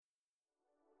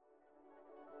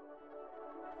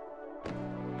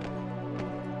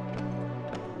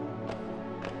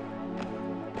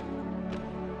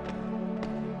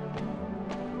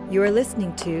You are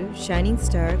listening to Shining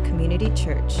Star Community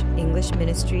Church English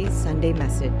Ministries Sunday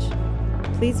Message.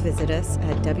 Please visit us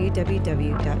at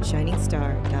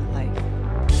www.shiningstar.life.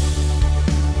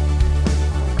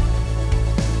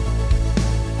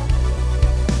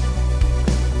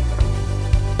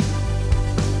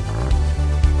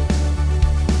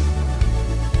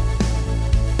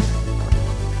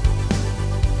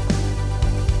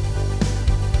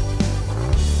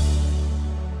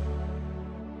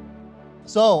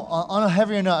 So, on a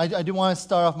heavier note, I do want to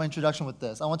start off my introduction with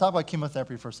this. I want to talk about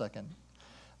chemotherapy for a second.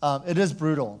 It is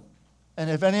brutal. And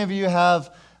if any of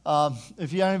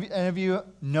you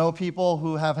know people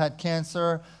who have had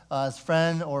cancer as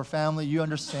friend or family, you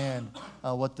understand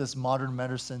what this modern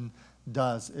medicine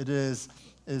does. It is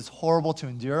horrible to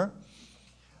endure.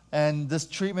 And this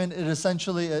treatment, it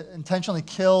intentionally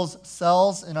kills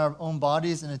cells in our own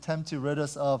bodies in an attempt to rid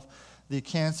us of the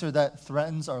cancer that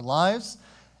threatens our lives.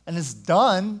 And it's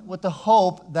done with the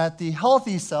hope that the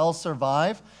healthy cells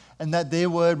survive and that they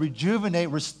would rejuvenate,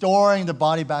 restoring the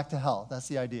body back to health. That's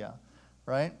the idea,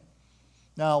 right?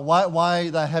 Now,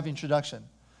 why that heavy introduction?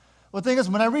 Well, the thing is,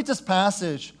 when I read this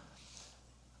passage,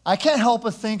 I can't help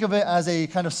but think of it as a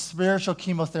kind of spiritual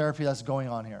chemotherapy that's going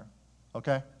on here,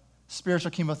 okay?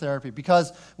 Spiritual chemotherapy.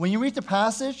 Because when you read the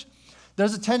passage,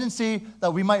 there's a tendency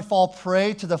that we might fall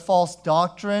prey to the false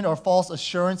doctrine or false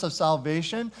assurance of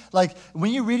salvation. Like,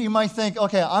 when you read it, you might think,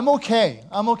 okay I'm okay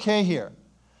here.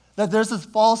 That there's this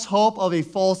false hope of a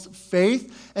false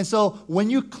faith. And so when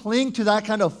you cling to that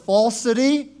kind of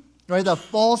falsity, right, the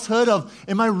falsehood of,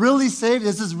 am I really saved?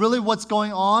 Is this really what's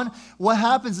going on? What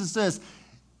happens is this: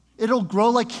 it'll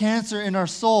grow like cancer in our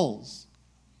souls.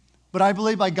 But I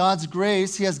believe by God's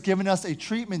grace, He has given us a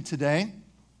treatment today.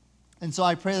 And so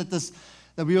I pray that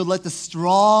we would let the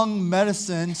strong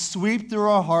medicine sweep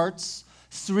through our hearts,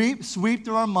 sweep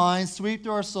through our minds, sweep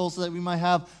through our souls, so that we might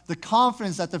have the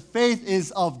confidence that the faith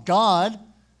is of God,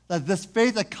 that this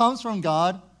faith that comes from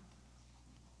God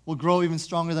will grow even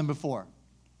stronger than before.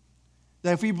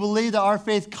 That if we believe that our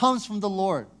faith comes from the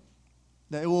Lord,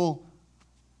 that it will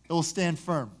stand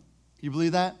firm. You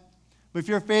believe that? But if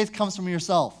your faith comes from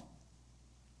yourself,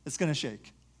 it's going to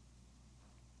shake.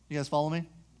 You guys follow me?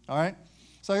 All right?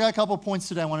 So I got a couple of points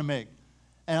today I want to make.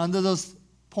 And under those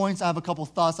points, I have a couple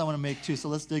of thoughts I want to make too. So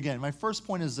let's dig in. My first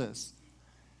point is this: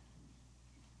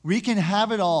 we can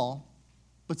have it all,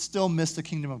 but still miss the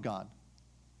kingdom of God.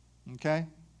 Okay?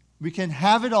 We can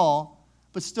have it all,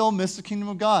 but still miss the kingdom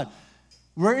of God.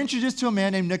 We're introduced to a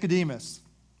man named Nicodemus.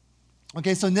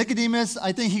 Okay, so Nicodemus,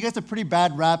 I think he gets a pretty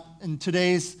bad rap in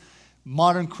today's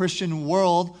modern Christian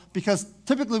world, because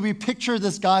typically we picture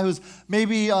this guy who's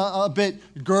maybe a bit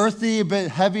girthy, a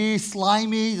bit heavy,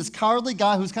 slimy, this cowardly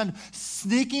guy who's kind of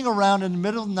sneaking around in the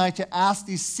middle of the night to ask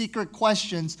these secret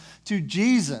questions to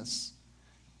Jesus.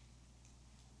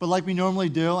 But like we normally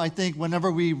do, I think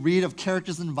whenever we read of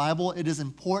characters in the Bible, it is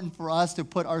important for us to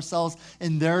put ourselves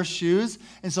in their shoes.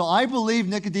 And so I believe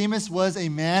Nicodemus was a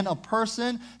man, a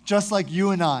person, just like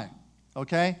you and I.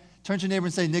 Okay? Turn to your neighbor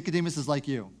and say, Nicodemus is like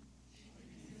you.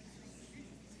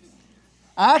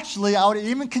 Actually, I would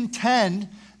even contend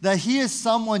that he is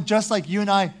someone just like you and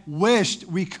I wished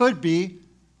we could be,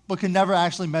 but could never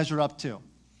actually measure up to.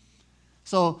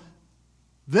 So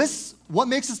what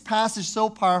makes this passage so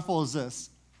powerful is this,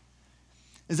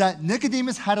 is that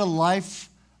Nicodemus had a life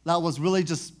that was really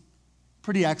just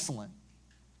pretty excellent.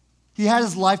 He had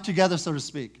his life together, so to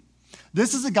speak.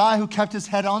 This is a guy who kept his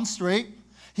head on straight.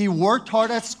 He worked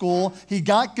hard at school. He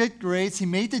got good grades. He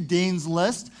made the dean's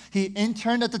list. He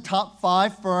interned at the top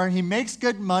 5 firm. He makes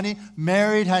good money,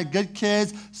 married, had good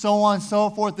kids, so on and so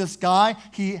forth. This guy,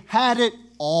 he had it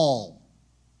all.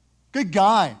 Good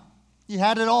guy. He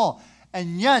had it all.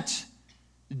 And yet,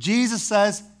 Jesus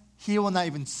says he will not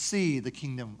even see the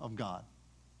kingdom of God.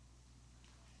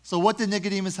 So what did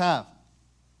Nicodemus have?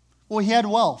 Well, he had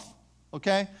wealth.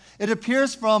 Okay? It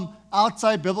appears from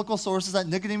outside biblical sources that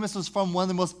Nicodemus was from one of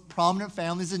the most prominent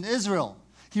families in Israel.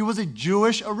 He was a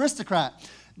Jewish aristocrat.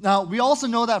 Now, we also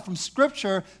know that from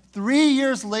Scripture, 3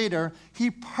 years later, he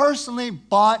personally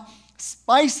bought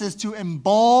spices to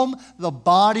embalm the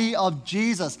body of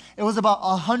Jesus. It was about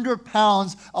 100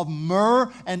 pounds of myrrh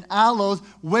and aloes,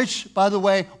 which, by the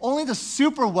way, only the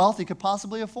super wealthy could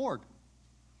possibly afford.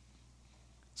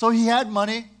 So he had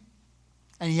money,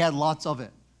 and he had lots of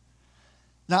it.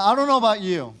 Now, I don't know about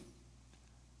you,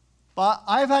 but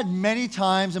I've had many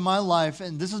times in my life,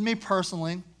 and this is me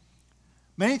personally,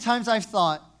 many times I've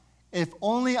thought, if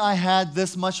only I had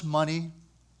this much money,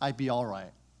 I'd be all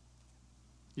right.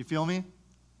 You feel me?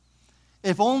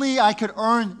 If only I could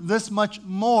earn this much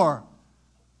more,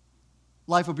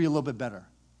 life would be a little bit better.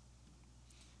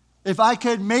 If I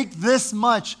could make this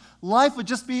much, life would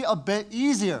just be a bit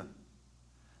easier.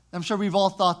 I'm sure we've all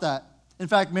thought that. In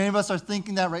fact, many of us are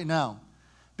thinking that right now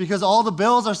because all the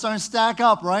bills are starting to stack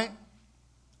up, right?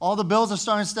 All the bills are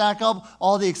starting to stack up.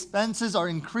 All the expenses are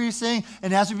increasing.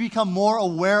 And as we become more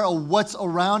aware of what's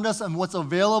around us and what's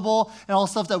available and all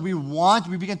the stuff that we want,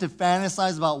 we begin to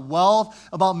fantasize about wealth,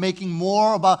 about making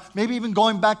more, about maybe even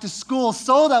going back to school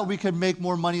so that we could make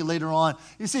more money later on.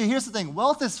 You see, here's the thing.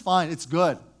 Wealth is fine. It's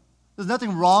good. There's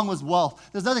nothing wrong with wealth.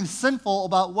 There's nothing sinful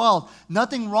about wealth.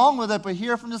 Nothing wrong with it. But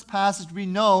here from this passage, we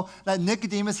know that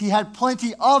Nicodemus, he had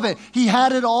plenty of it. He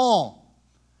had it all.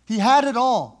 He had it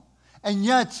all. And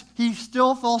yet, he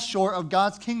still fell short of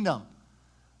God's kingdom.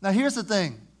 Now, here's the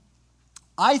thing.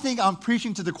 I think I'm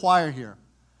preaching to the choir here.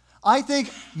 I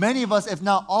think many of us, if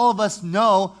not all of us,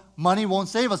 know money won't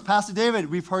save us. Pastor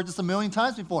David, we've heard this a million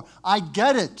times before. I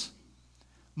get it.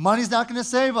 Money's not going to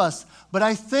save us. But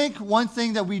I think one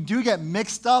thing that we do get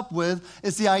mixed up with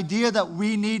is the idea that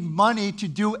we need money to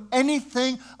do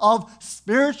anything of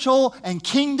spiritual and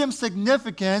kingdom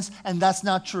significance, and that's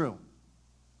not true.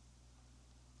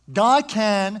 God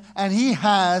can, and He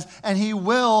has, and He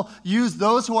will use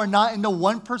those who are not in the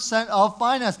 1% of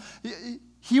finance.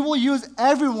 He will use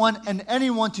everyone and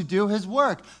anyone to do His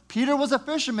work. Peter was a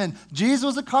fisherman. Jesus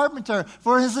was a carpenter.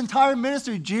 For His entire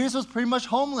ministry, Jesus was pretty much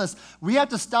homeless. We have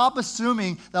to stop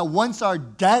assuming that once our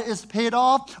debt is paid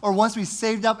off, or once we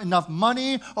saved up enough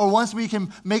money, or once we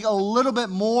can make a little bit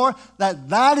more,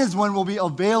 that is when we'll be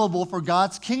available for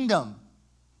God's kingdom.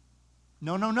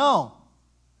 No, no, no.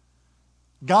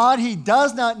 God, He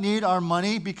does not need our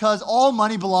money because all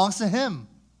money belongs to Him.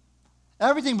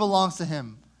 Everything belongs to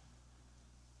Him.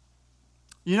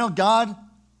 You know, God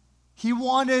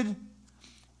wanted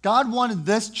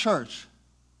this church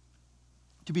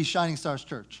to be Shining Stars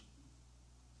Church.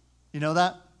 You know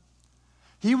that?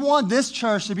 He wanted this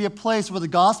church to be a place where the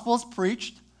gospel is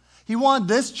preached. He wanted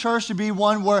this church to be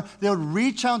one where they would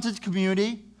reach out to the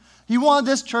community. He wanted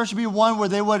this church to be one where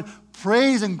they would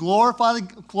praise and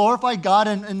glorify God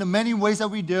in the many ways that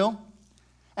we do.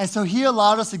 And so He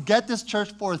allowed us to get this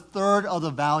church for a third of the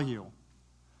value.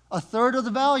 A third of the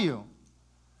value.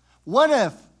 What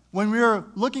if, when we were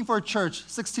looking for a church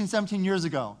 16, 17 years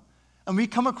ago, and we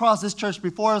come across this church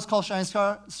before it was called Shining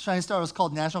Star, it was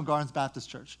called National Gardens Baptist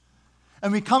Church.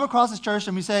 And we come across this church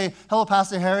and we say, hello,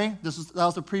 Pastor Harry. That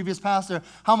was the previous pastor.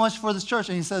 How much for this church?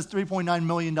 And he says $3.9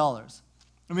 million.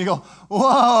 And we go,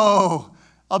 whoa,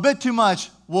 a bit too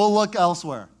much. We'll look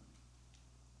elsewhere.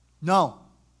 No.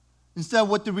 Instead,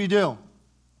 what did we do?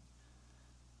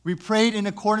 We prayed in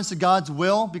accordance to God's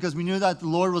will because we knew that the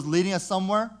Lord was leading us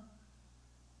somewhere.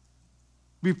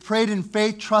 We prayed in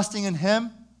faith, trusting in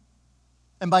Him.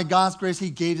 And by God's grace, He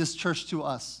gave this church to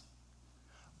us.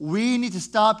 We need to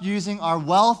stop using our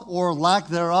wealth or lack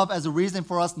thereof as a reason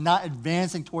for us not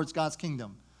advancing towards God's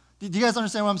kingdom. Do you guys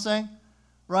understand what I'm saying?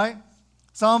 Right?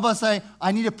 Some of us say,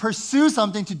 I need to pursue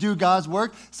something to do God's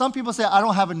work. Some people say, I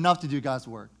don't have enough to do God's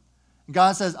work. And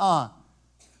God says,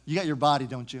 you got your body,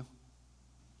 don't you?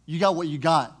 You got what you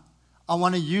got. I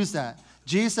want to use that.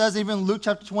 Jesus says, even in Luke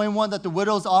chapter 21, that the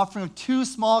widow's offering of 2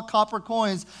 small copper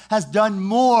coins has done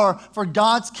more for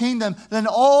God's kingdom than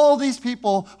all these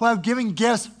people who have given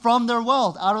gifts from their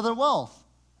wealth, out of their wealth.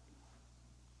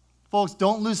 Folks,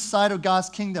 don't lose sight of God's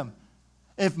kingdom.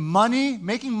 If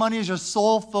making money is your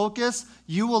sole focus,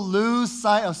 you will lose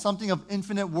sight of something of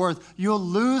infinite worth. You'll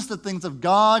lose the things of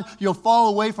God. You'll fall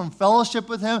away from fellowship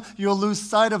with Him. You'll lose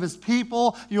sight of His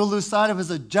people. You'll lose sight of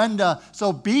His agenda.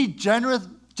 So be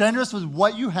generous with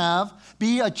what you have.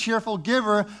 Be a cheerful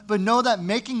giver, but know that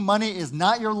making money is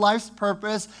not your life's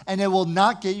purpose, and it will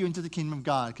not get you into the kingdom of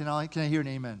God. Can I hear an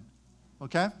amen?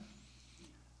 Okay?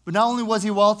 But not only was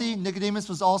he wealthy, Nicodemus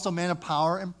was also a man of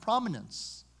power and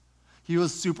prominence. He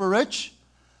was super rich,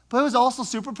 but he was also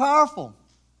super powerful.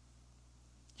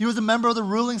 He was a member of the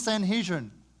ruling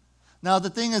Sanhedrin. Now, the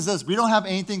thing is this, we don't have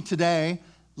anything today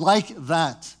like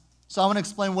that. So I want to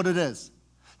explain what it is.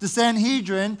 The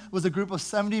Sanhedrin was a group of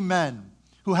 70 men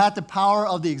who had the power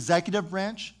of the executive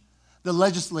branch, the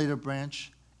legislative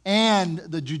branch, and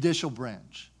the judicial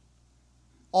branch.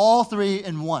 All three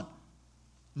in one.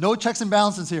 No checks and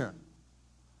balances here.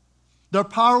 Their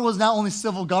power was not only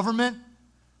civil government,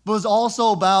 but it was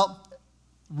also about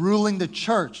ruling the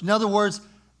church. In other words,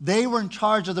 they were in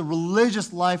charge of the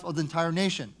religious life of the entire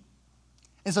nation.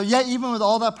 And so yet, even with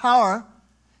all that power,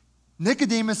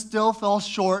 Nicodemus still fell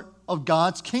short of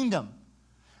God's kingdom.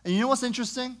 And you know what's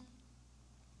interesting?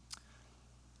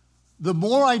 The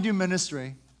more I do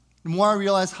ministry, the more I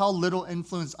realize how little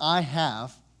influence I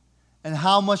have and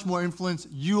how much more influence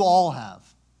you all have.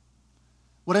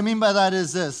 What I mean by that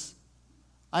is this.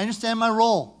 I understand my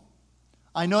role.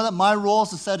 I know that my role is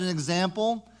to set an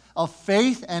example of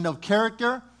faith and of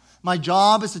character. My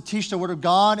job is to teach the Word of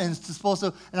God, and I'm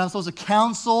supposed to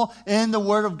counsel in the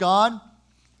Word of God.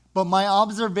 But my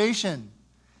observation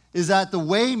is that the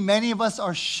way many of us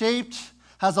are shaped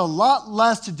has a lot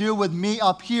less to do with me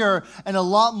up here and a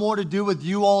lot more to do with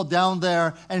you all down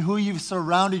there and who you've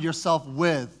surrounded yourself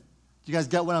with. Do you guys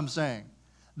get what I'm saying?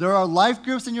 There are life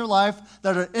groups in your life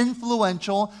that are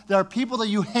influential. There are people that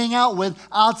you hang out with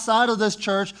outside of this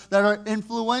church that are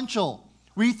influential.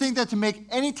 We think that to make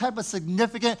any type of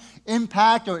significant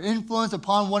impact or influence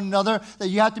upon one another, that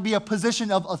you have to be a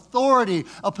position of authority,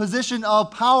 a position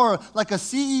of power, like a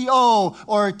CEO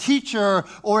or a teacher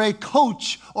or a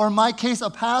coach, or in my case, a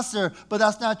pastor, but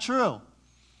that's not true.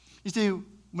 You see,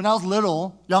 when I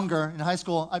was younger, in high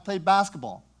school, I played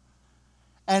basketball.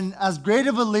 And as great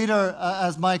of a leader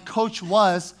as my coach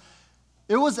was,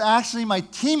 it was actually my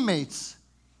teammates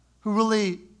who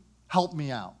really helped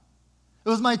me out. It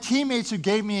was my teammates who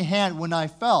gave me a hand when I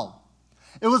fell.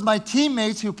 It was my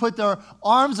teammates who put their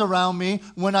arms around me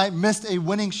when I missed a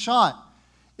winning shot.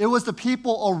 It was the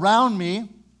people around me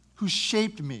who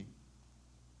shaped me.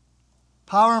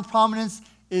 Power and prominence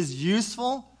is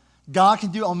useful. God can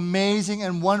do amazing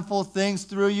and wonderful things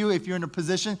through you if you're in a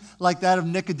position like that of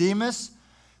Nicodemus.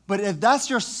 But if that's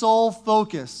your sole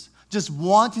focus, just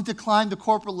wanting to climb the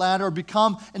corporate ladder or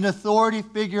become an authority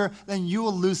figure, then you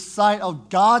will lose sight of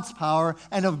God's power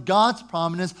and of God's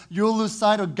prominence. You will lose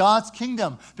sight of God's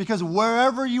kingdom. Because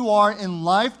wherever you are in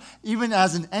life, even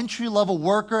as an entry-level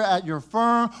worker at your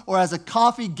firm or as a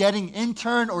coffee-getting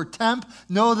intern or temp,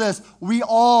 know this, we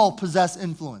all possess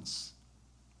influence.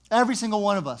 Every single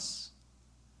one of us.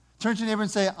 Turn to your neighbor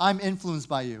and say, I'm influenced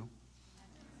by you.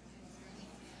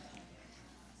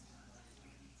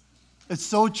 It's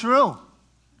so true.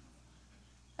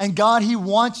 And God, He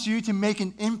wants you to make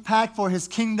an impact for His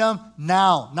kingdom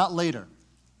now, not later.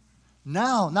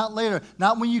 Now, not later.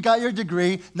 Not when you got your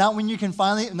degree, not when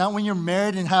you're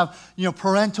married and have,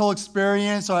 parental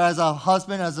experience, or as a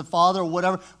husband, as a father, or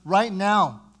whatever. Right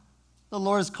now, the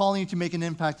Lord is calling you to make an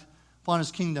impact upon His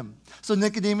kingdom. So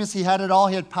Nicodemus, he had it all.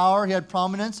 He had power, he had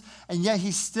prominence, and yet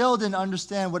he still didn't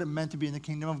understand what it meant to be in the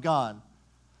kingdom of God.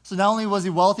 So not only was he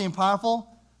wealthy and powerful,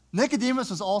 Nicodemus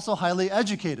was also highly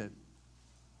educated.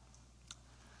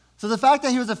 So the fact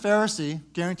that he was a Pharisee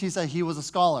guarantees that he was a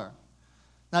scholar.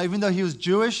 Now, even though he was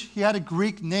Jewish, he had a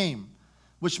Greek name,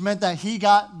 which meant that he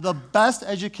got the best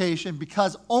education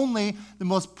because only the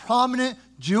most prominent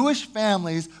Jewish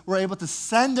families were able to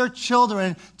send their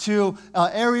children to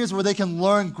areas where they can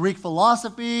learn Greek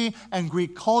philosophy and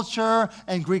Greek culture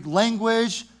and Greek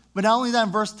language. But not only that,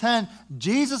 in verse 10,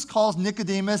 Jesus calls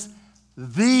Nicodemus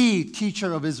the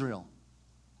teacher of Israel.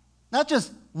 Not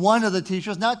just one of the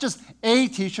teachers, not just a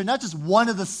teacher, not just one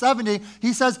of the 70.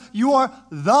 He says, you are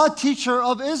the teacher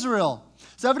of Israel.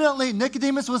 So evidently,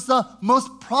 Nicodemus was the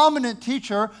most prominent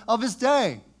teacher of his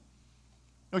day.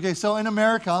 Okay, so in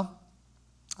America,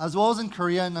 as well as in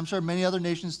Korea, and I'm sure many other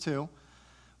nations too,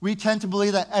 we tend to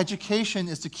believe that education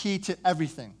is the key to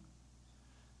everything.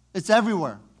 It's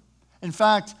everywhere. In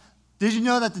fact, did you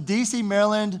know that the D.C.,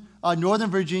 Maryland,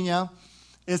 Northern Virginia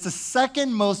is the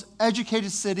second most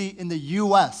educated city in the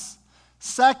U.S.,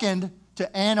 second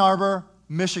to Ann Arbor,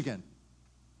 Michigan,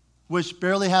 which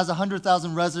barely has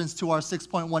 100,000 residents to our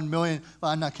 6.1 million, but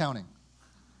I'm not counting.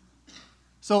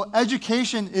 So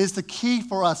education is the key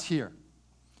for us here.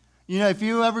 If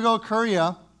you ever go to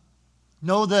Korea,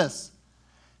 know this.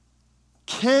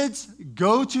 Kids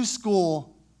go to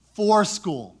school for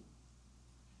school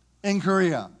in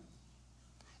Korea.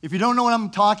 If you don't know what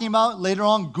I'm talking about, later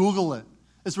on, Google it.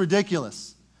 It's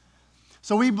ridiculous.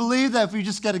 So we believe that if we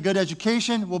just get a good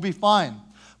education, we'll be fine.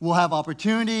 We'll have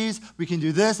opportunities, we can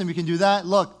do this and we can do that.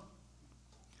 Look,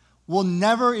 we'll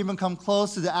never even come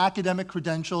close to the academic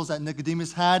credentials that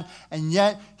Nicodemus had, and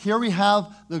yet here we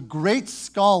have the great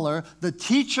scholar, the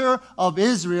teacher of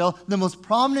Israel, the most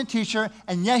prominent teacher,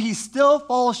 and yet he still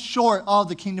falls short of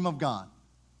the kingdom of God.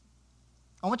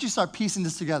 I want you to start piecing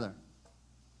this together.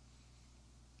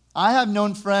 I have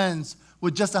known friends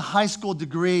with just a high school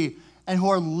degree and who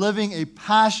are living a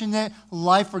passionate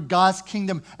life for God's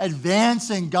kingdom,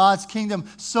 advancing God's kingdom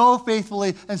so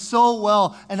faithfully and so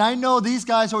well. And I know these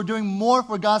guys who are doing more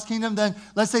for God's kingdom than,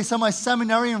 let's say, some of my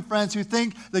seminarian friends who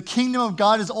think the kingdom of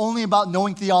God is only about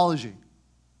knowing theology.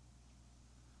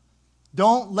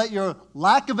 Don't let your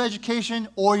lack of education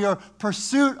or your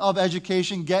pursuit of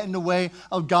education get in the way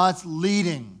of God's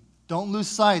leading. Don't lose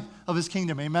sight of His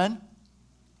kingdom. Amen?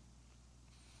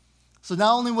 So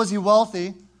not only was he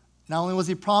wealthy, not only was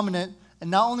he prominent, and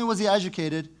not only was he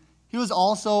educated, he was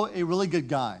also a really good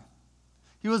guy.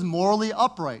 He was morally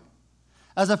upright.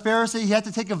 As a Pharisee, he had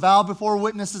to take a vow before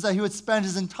witnesses that he would spend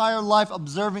his entire life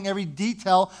observing every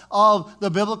detail of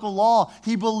the biblical law.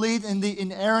 He believed in the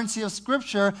inerrancy of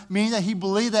Scripture, meaning that he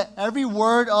believed that every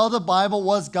word of the Bible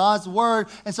was God's word,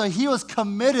 and so he was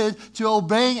committed to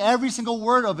obeying every single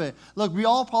word of it. Look, we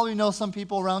all probably know some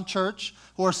people around church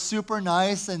who are super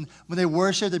nice, and when they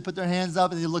worship, they put their hands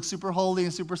up, and they look super holy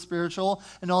and super spiritual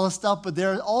and all this stuff, but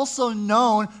they're also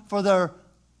known for their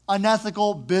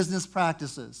unethical business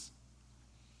practices.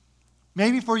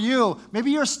 Maybe for you,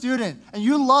 maybe you're a student and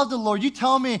you love the Lord. You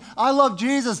tell me, I love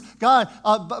Jesus. God,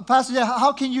 Pastor,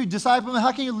 how can you disciple me?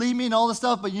 How can you lead me and all this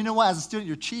stuff? But you know what? As a student,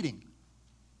 you're cheating.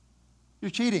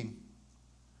 You're cheating.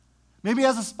 Maybe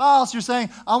as a spouse, you're saying,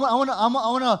 I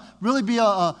want to really be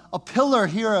a pillar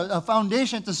here, a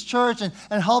foundation at this church and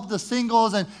help the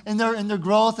singles and in their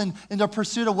growth and in their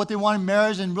pursuit of what they want in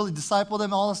marriage and really disciple them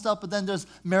and all this stuff. But then there's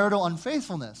marital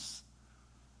unfaithfulness.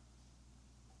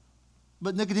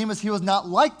 But Nicodemus, he was not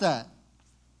like that.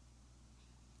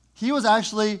 He was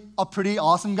actually a pretty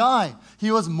awesome guy. He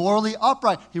was morally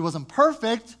upright. He wasn't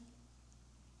perfect,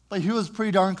 but he was pretty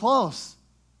darn close.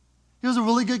 He was a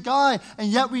really good guy.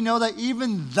 And yet we know that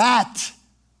even that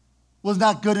was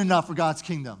not good enough for God's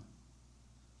kingdom.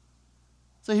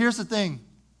 So here's the thing.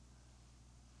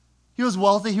 He was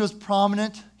wealthy, he was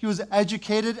prominent, he was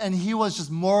educated, and he was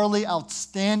just morally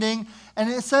outstanding. And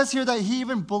it says here that he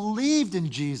even believed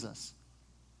in Jesus.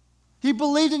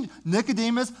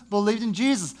 Nicodemus believed in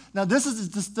Jesus. Now, this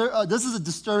is a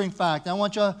disturbing fact. I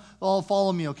want you to all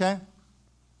follow me, okay?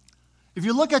 If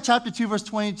you look at chapter 2, verse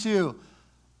 22,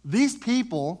 these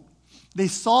people, they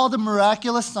saw the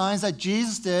miraculous signs that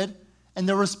Jesus did, and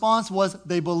their response was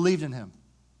they believed in him.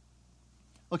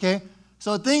 Okay?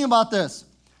 So the thing about this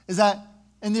is that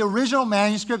in the original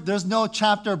manuscript, there's no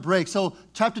chapter break. So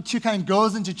chapter 2 kind of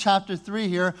goes into chapter 3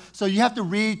 here. So you have to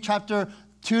read chapter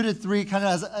 2 to 3 kind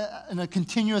of in a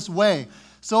continuous way.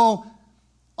 So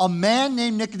a man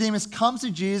named Nicodemus comes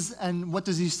to Jesus, and what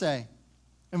does he say?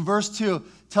 In verse 2,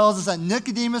 tells us that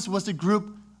Nicodemus was the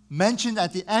group mentioned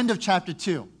at the end of chapter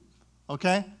 2,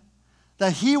 okay?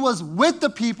 That he was with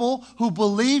the people who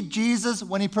believed Jesus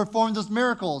when he performed those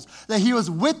miracles. That he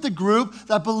was with the group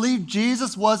that believed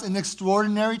Jesus was an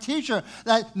extraordinary teacher.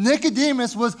 That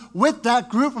Nicodemus was with that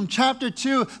group from chapter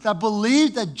 2 that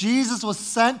believed that Jesus was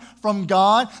sent from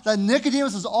God. That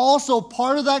Nicodemus was also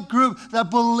part of that group that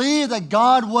believed that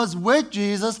God was with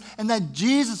Jesus and that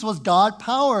Jesus was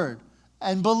God-powered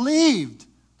and believed.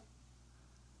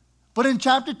 But in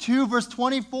chapter 2, verse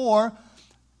 24,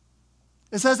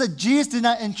 it says that Jesus did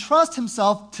not entrust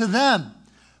himself to them.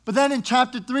 But then in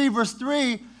chapter 3, verse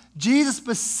 3, Jesus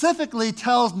specifically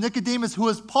tells Nicodemus, who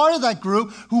is part of that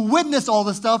group, who witnessed all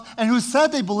this stuff, and who said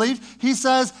they believed, he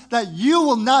says that you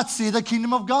will not see the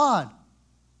kingdom of God.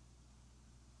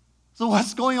 So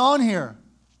what's going on here?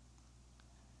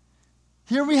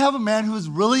 Here we have a man who is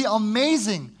really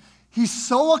amazing. He's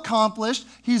so accomplished,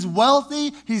 he's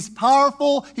wealthy, he's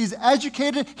powerful, he's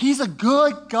educated, he's a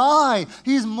good guy,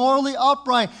 he's morally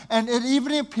upright, and it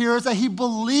even appears that he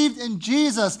believed in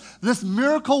Jesus, this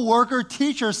miracle worker,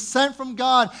 teacher sent from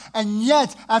God, and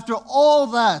yet, after all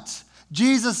that,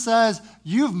 Jesus says,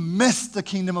 you've missed the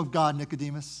kingdom of God,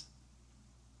 Nicodemus.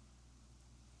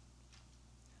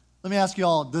 Let me ask you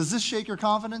all, does this shake your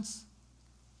confidence?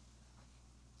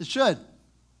 It should.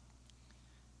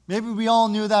 Maybe we all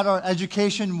knew that our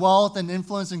education, wealth, and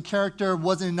influence and character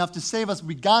wasn't enough to save us.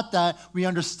 We got that. We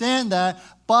understand that.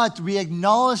 But to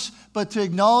acknowledge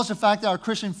the fact that our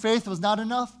Christian faith was not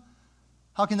enough,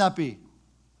 how can that be?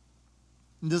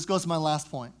 And this goes to my last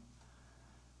point.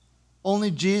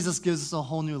 Only Jesus gives us a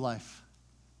whole new life.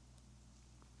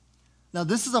 Now,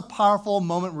 this is a powerful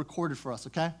moment recorded for us,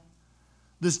 okay?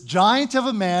 This giant of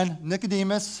a man,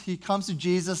 Nicodemus, he comes to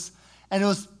Jesus, and it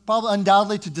was probably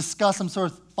undoubtedly to discuss some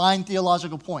sort of fine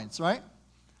theological points, right?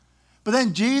 But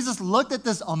then Jesus looked at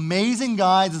this amazing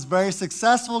guy, this very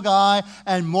successful guy,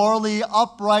 and morally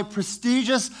upright,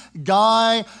 prestigious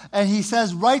guy, and he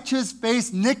says right to his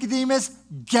face, Nicodemus,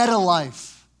 get a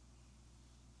life.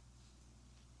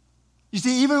 You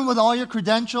see, even with all your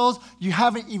credentials, you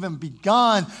haven't even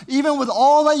begun. Even with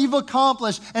all that you've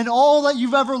accomplished and all that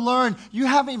you've ever learned, you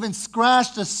haven't even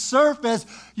scratched the surface.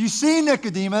 You see,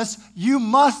 Nicodemus, you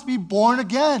must be born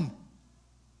again.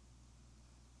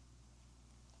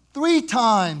 3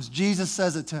 times Jesus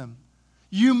says it to him.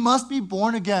 You must be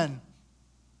born again.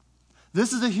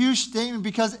 This is a huge statement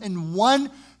because in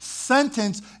one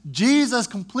sentence, Jesus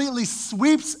completely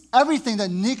sweeps everything that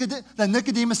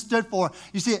Nicodemus stood for.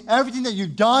 You see, everything that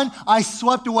you've done, I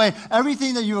swept away.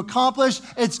 Everything that you've accomplished,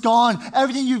 it's gone.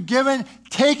 Everything you've given,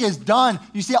 take is done.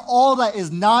 You see, all that is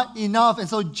not enough. And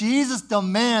so Jesus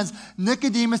demands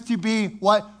Nicodemus to be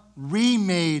what?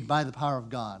 Remade by the power of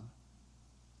God.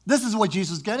 This is what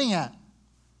Jesus is getting at.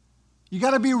 You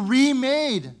got to be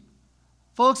remade.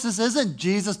 Folks, this isn't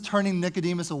Jesus turning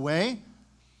Nicodemus away.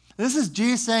 This is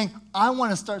Jesus saying, I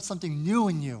want to start something new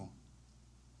in you.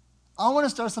 I want to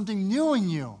start something new in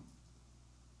you.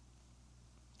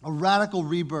 A radical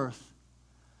rebirth.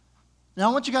 Now,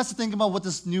 I want you guys to think about what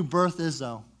this new birth is,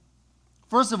 though.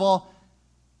 First of all,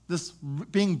 this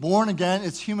being born again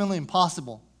is humanly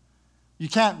impossible. You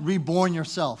can't reborn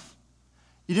yourself.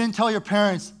 You didn't tell your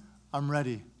parents, I'm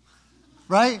ready.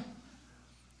 Right?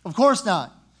 Of course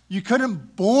not. You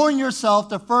couldn't born yourself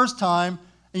the first time,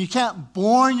 and you can't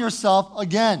born yourself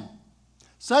again.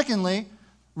 Secondly,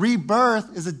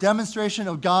 rebirth is a demonstration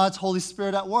of God's Holy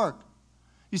Spirit at work.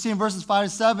 You see in verses 5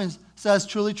 and 7 says,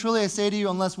 truly, truly, I say to you,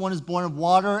 unless one is born of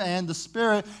water and the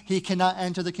Spirit, he cannot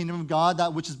enter the kingdom of God.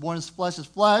 That which is born of flesh is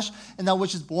flesh, and that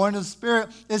which is born of the Spirit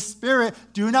is spirit.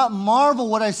 Do not marvel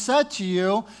what I said to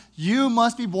you. You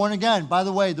must be born again. By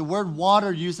the way, the word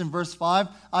water used in verse 5,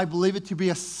 I believe it to be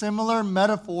a similar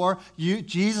metaphor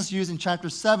Jesus used in chapter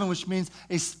 7, which means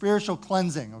a spiritual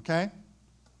cleansing, okay?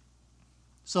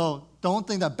 So don't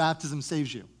think that baptism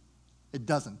saves you. It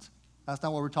doesn't. That's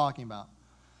not what we're talking about.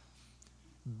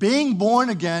 Being born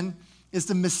again is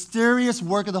the mysterious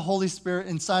work of the Holy Spirit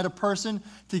inside a person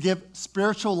to give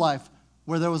spiritual life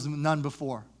where there was none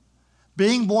before.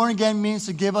 Being born again means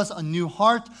to give us a new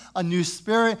heart, a new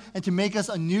spirit, and to make us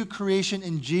a new creation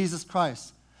in Jesus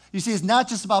Christ. You see, it's not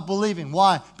just about believing.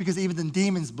 Why? Because even the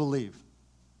demons believe.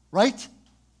 Right?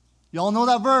 You all know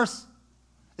that verse.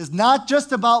 It's not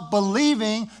just about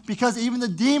believing, because even the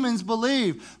demons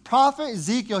believe. Prophet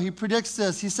Ezekiel, he predicts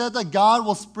this. He said that God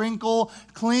will sprinkle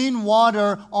clean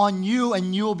water on you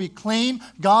and you will be clean.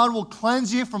 God will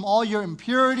cleanse you from all your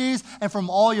impurities and from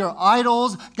all your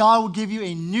idols. God will give you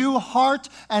a new heart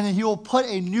and he will put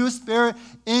a new spirit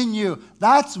in you.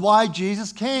 That's why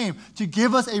Jesus came, to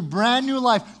give us a brand new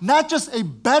life. Not just a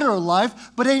better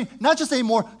life, but not just a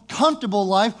more comfortable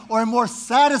life or a more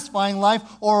satisfying life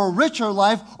or a richer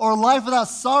life or a life without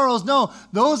sorrows. No,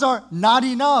 those are not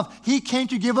enough. He came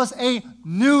to give us a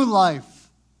new life.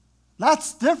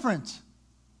 That's different.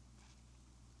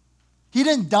 He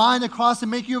didn't die on the cross to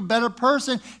make you a better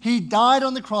person. He died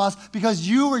on the cross because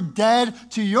you were dead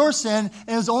to your sin, and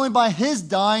it was only by his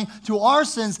dying to our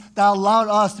sins that allowed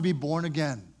us to be born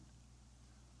again.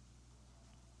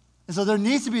 And so there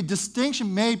needs to be a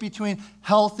distinction made between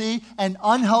healthy and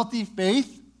unhealthy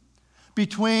faith,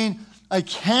 between a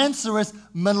cancerous,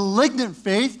 malignant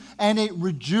faith and a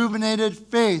rejuvenated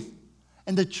faith.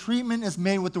 And the treatment is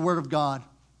made with the Word of God.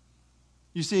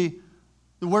 You see,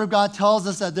 the Word of God tells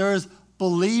us that there is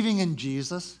believing in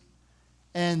Jesus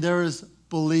and there is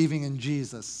believing in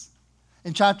Jesus.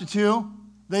 In chapter 2,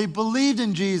 they believed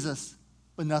in Jesus,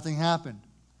 but nothing happened.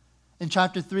 In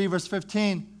chapter 3, verse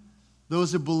 15,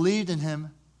 those who believed in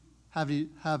him have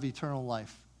eternal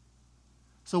life.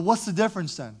 So what's the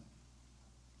difference then?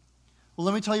 Well,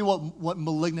 let me tell you what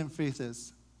malignant faith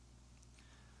is.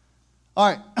 All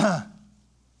right.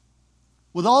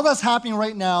 With all that's happening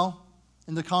right now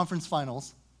in the conference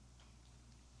finals,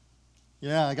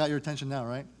 yeah, I got your attention now,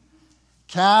 right?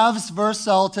 Cavs versus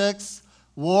Celtics,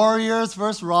 Warriors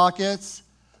versus Rockets.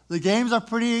 The games are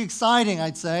pretty exciting,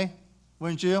 I'd say,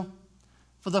 wouldn't you?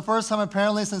 For the first time,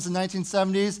 apparently, since the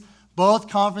 1970s, both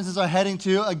conferences are heading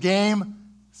to a Game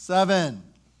 7.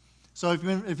 So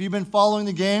if you've been following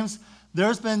the games,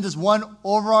 there's been this one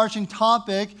overarching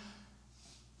topic,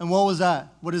 and what was that?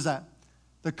 What is that?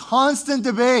 The constant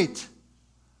debate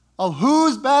of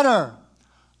who's better,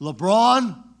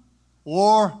 LeBron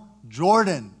or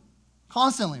Jordan.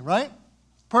 Constantly, right?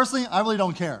 Personally, I really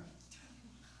don't care.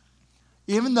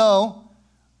 Even though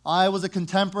I was a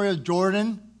contemporary of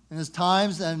Jordan in his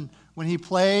times and when he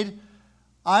played,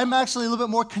 I'm actually a little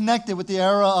bit more connected with the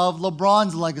era of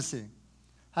LeBron's legacy.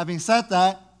 Having said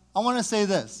that, I want to say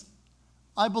this.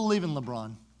 I believe in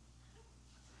LeBron.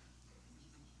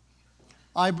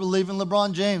 I believe in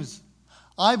LeBron James.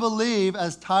 I believe,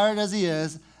 as tired as he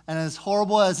is and as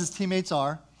horrible as his teammates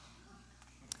are,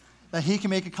 that he can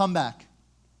make a comeback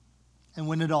and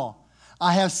win it all.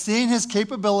 I have seen his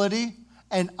capability,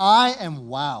 and I am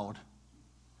wowed.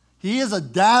 He is a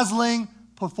dazzling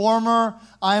performer.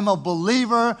 I'm a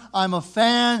believer. I'm a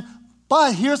fan.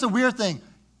 But here's the weird thing.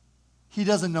 He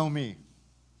doesn't know me.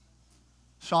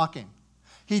 Shocking.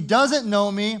 He doesn't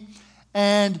know me,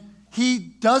 and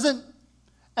him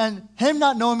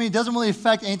not knowing me doesn't really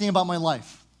affect anything about my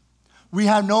life. We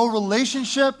have no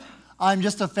relationship. I'm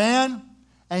just a fan,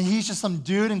 and he's just some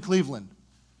dude in Cleveland,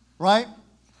 right?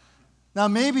 Now,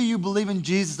 maybe you believe in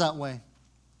Jesus that way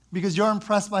because you're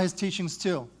impressed by his teachings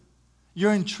too.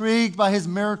 You're intrigued by his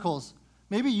miracles.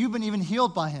 Maybe you've been even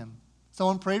healed by him.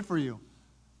 Someone prayed for you.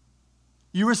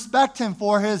 You respect him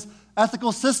for his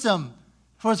ethical system,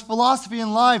 for his philosophy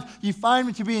in life. You find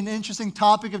him to be an interesting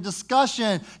topic of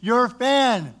discussion. You're a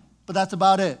fan, but that's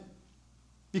about it.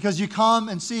 Because you come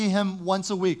and see him once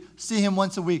a week.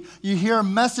 You hear a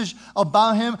message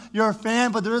about him. You're a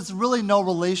fan, but there is really no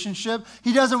relationship.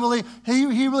 He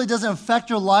really doesn't affect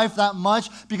your life that much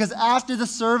because after the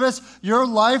service, your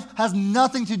life has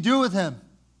nothing to do with him.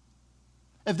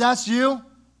 If that's you,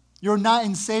 you're not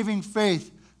in saving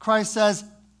faith. Christ says,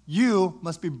 you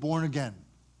must be born again.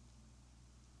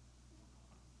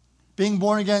 Being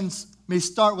born again may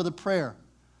start with a prayer,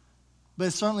 but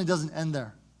it certainly doesn't end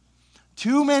there.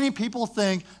 Too many people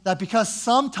think that because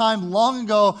sometime long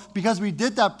ago, because we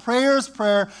did that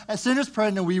sinner's prayer,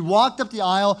 and we walked up the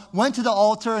aisle, went to the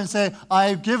altar and said, I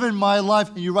have given my life,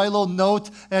 and you write a little note,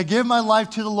 and I give my life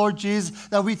to the Lord Jesus,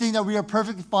 that we think that we are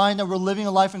perfectly fine, that we're living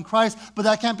a life in Christ, but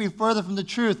that can't be further from the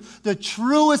truth. The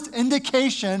truest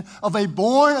indication of a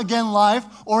born-again life,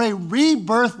 or a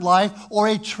rebirth life, or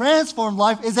a transformed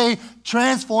life is a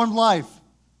transformed life.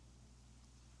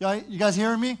 You guys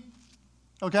hearing me?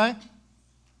 Okay?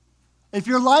 If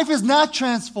your life is not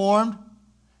transformed,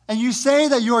 and you say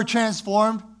that you are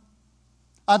transformed,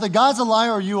 either God's a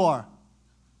liar or you are.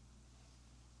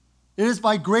 It is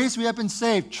by grace we have been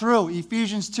saved. True,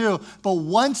 Ephesians 2. But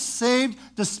once saved,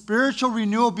 the spiritual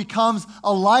renewal becomes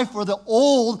a life where the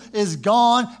old is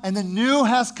gone and the new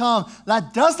has come.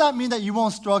 That does not mean that you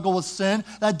won't struggle with sin.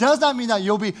 That does not mean that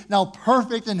you'll be now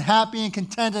perfect and happy and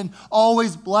content and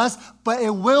always blessed. But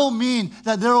it will mean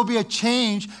that there will be a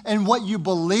change in what you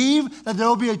believe, that there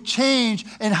will be a change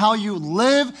in how you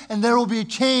live, and there will be a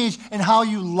change in how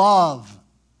you love.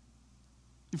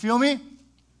 You feel me?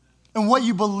 And what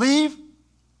you believe,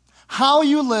 how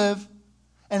you live,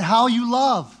 and how you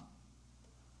love.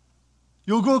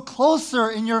 You'll grow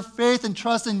closer in your faith and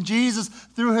trust in Jesus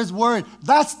through his word.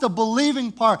 That's the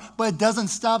believing part, but it doesn't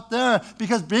stop there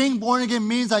because being born again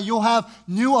means that you'll have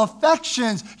new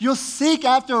affections. You'll seek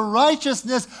after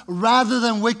righteousness rather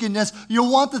than wickedness.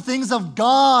 You'll want the things of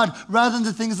God rather than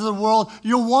the things of the world.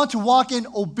 You'll want to walk in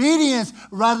obedience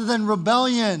rather than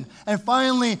rebellion. And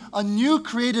finally, a new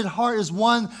created heart is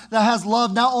one that has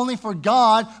love not only for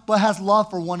God, but has love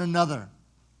for one another.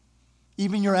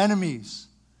 Even your enemies.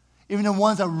 Even the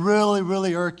ones that really,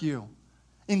 really irk you,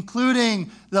 including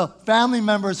the family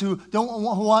members who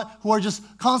are just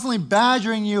constantly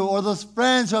badgering you, or those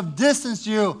friends who have distanced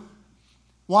you.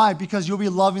 Why? Because you'll be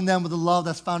loving them with a love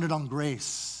that's founded on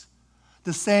grace.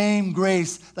 The same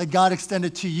grace that God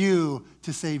extended to you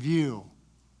to save you.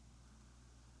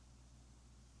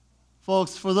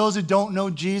 Folks, for those who don't know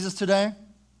Jesus today,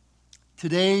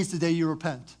 today's the day you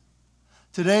repent.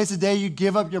 Today is the day you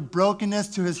give up your brokenness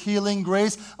to his healing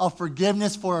grace of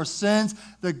forgiveness for our sins.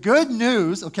 The good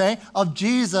news, of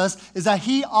Jesus is that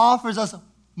he offers us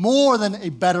more than a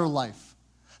better life.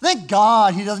 Thank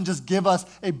God he doesn't just give us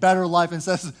a better life and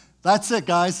says, that's it,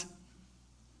 guys.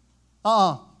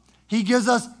 He gives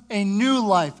us a new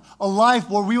life, a life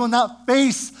where we will not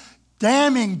face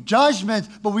damning judgment,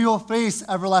 but we will face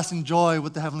everlasting joy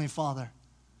with the Heavenly Father.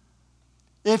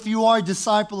 If you are a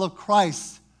disciple of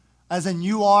Christ, as in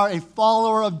you are a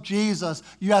follower of Jesus,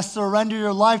 you have surrendered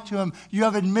your life to him, you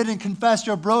have admitted and confessed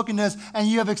your brokenness, and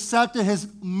you have accepted his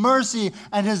mercy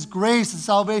and his grace and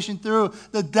salvation through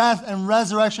the death and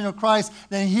resurrection of Christ,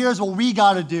 then here's what we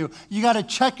got to do. You got to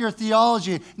check your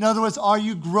theology. In other words, are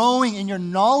you growing in your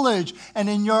knowledge and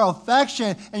in your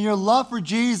affection and your love for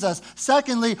Jesus?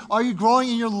 Secondly, are you growing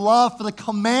in your love for the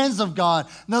commands of God?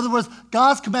 In other words,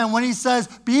 God's command, when he says,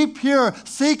 be pure,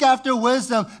 seek after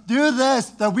wisdom, do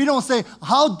this, that we don't say,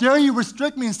 how dare you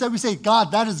restrict me? Instead, we say,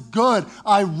 God, that is good.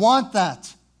 I want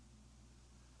that.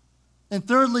 And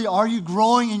thirdly, are you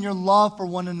growing in your love for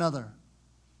one another?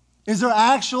 Is there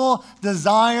actual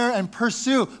desire and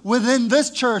pursuit within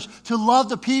this church to love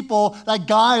the people, that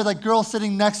guy or that girl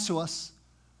sitting next to us?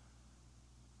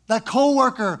 That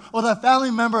coworker or that family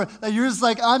member that you're just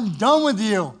like, I'm done with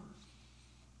you.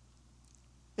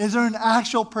 Is there an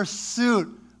actual pursuit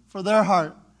for their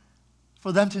heart,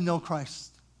 for them to know Christ?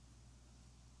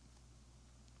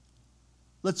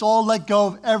 Let's all let go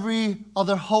of every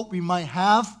other hope we might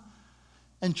have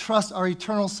and trust our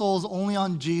eternal souls only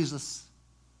on Jesus.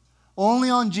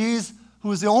 Only on Jesus,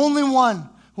 who is the only one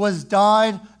who has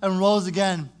died and rose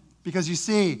again. Because you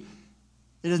see,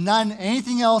 it is not in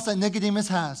anything else that Nicodemus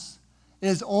has. It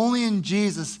is only in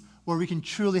Jesus where we can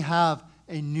truly have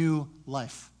a new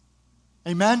life.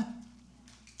 Amen?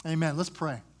 Amen. Let's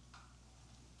pray.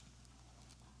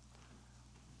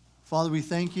 Father, we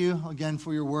thank you again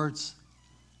for your words.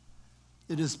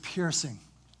 It is piercing.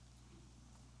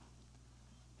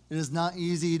 It is not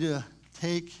easy to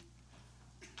take,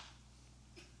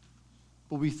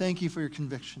 but we thank you for your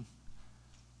conviction.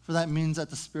 For that means that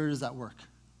the Spirit is at work.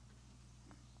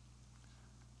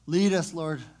 Lead us,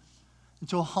 Lord,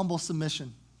 into a humble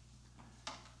submission.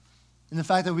 In the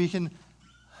fact that we can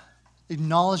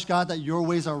acknowledge, God, that your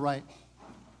ways are right.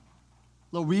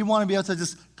 Lord, we want to be able to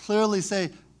just clearly say,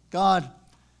 God,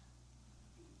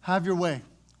 have your way.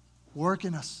 Work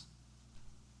in us.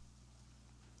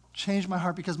 Change my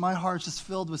heart, because my heart is just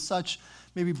filled with such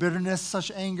maybe bitterness,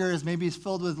 such anger, maybe it's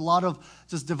filled with a lot of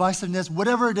just divisiveness,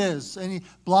 whatever it is, any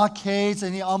blockades,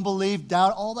 any unbelief,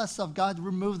 doubt, all that stuff. God,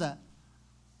 remove that.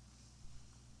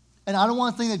 And I don't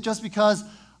want to think that just because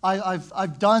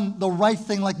I've done the right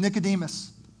thing like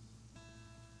Nicodemus,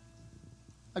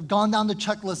 I've gone down the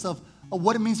checklist of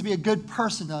what it means to be a good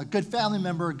person, a good family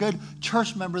member, a good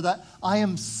church member, that I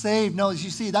am saved. No, as you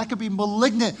see, that could be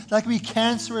malignant. That could be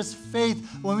cancerous faith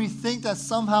when we think that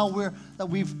somehow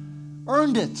we've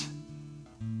earned it.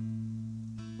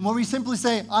 When we simply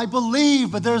say, I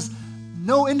believe, but there's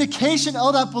no indication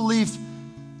of that belief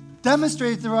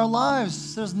demonstrated through our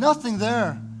lives. There's nothing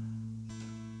there.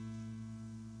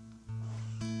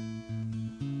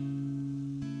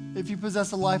 If you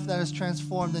possess a life that is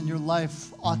transformed, then your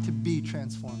life ought to be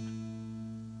transformed.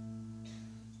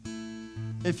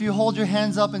 If you hold your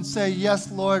hands up and say,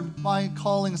 yes, Lord, my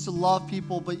calling is to love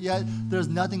people, but yet there's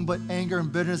nothing but anger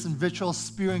and bitterness and vitriol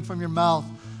spewing from your mouth,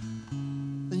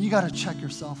 then you got to check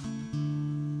yourself.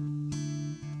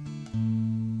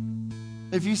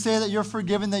 If you say that you're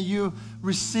forgiven, that you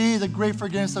receive the great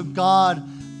forgiveness of God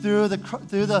through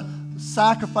the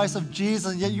sacrifice of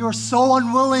Jesus, and yet you are so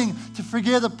unwilling to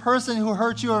forgive the person who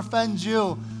hurt you or offends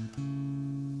you.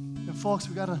 And folks,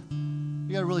 we gotta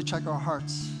really check our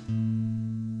hearts.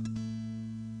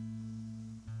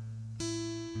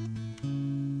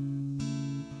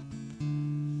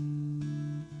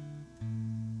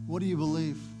 What do you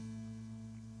believe?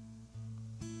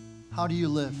 How do you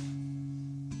live?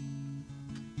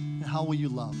 And how will you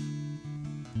love?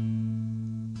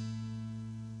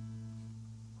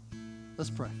 Let's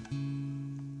pray.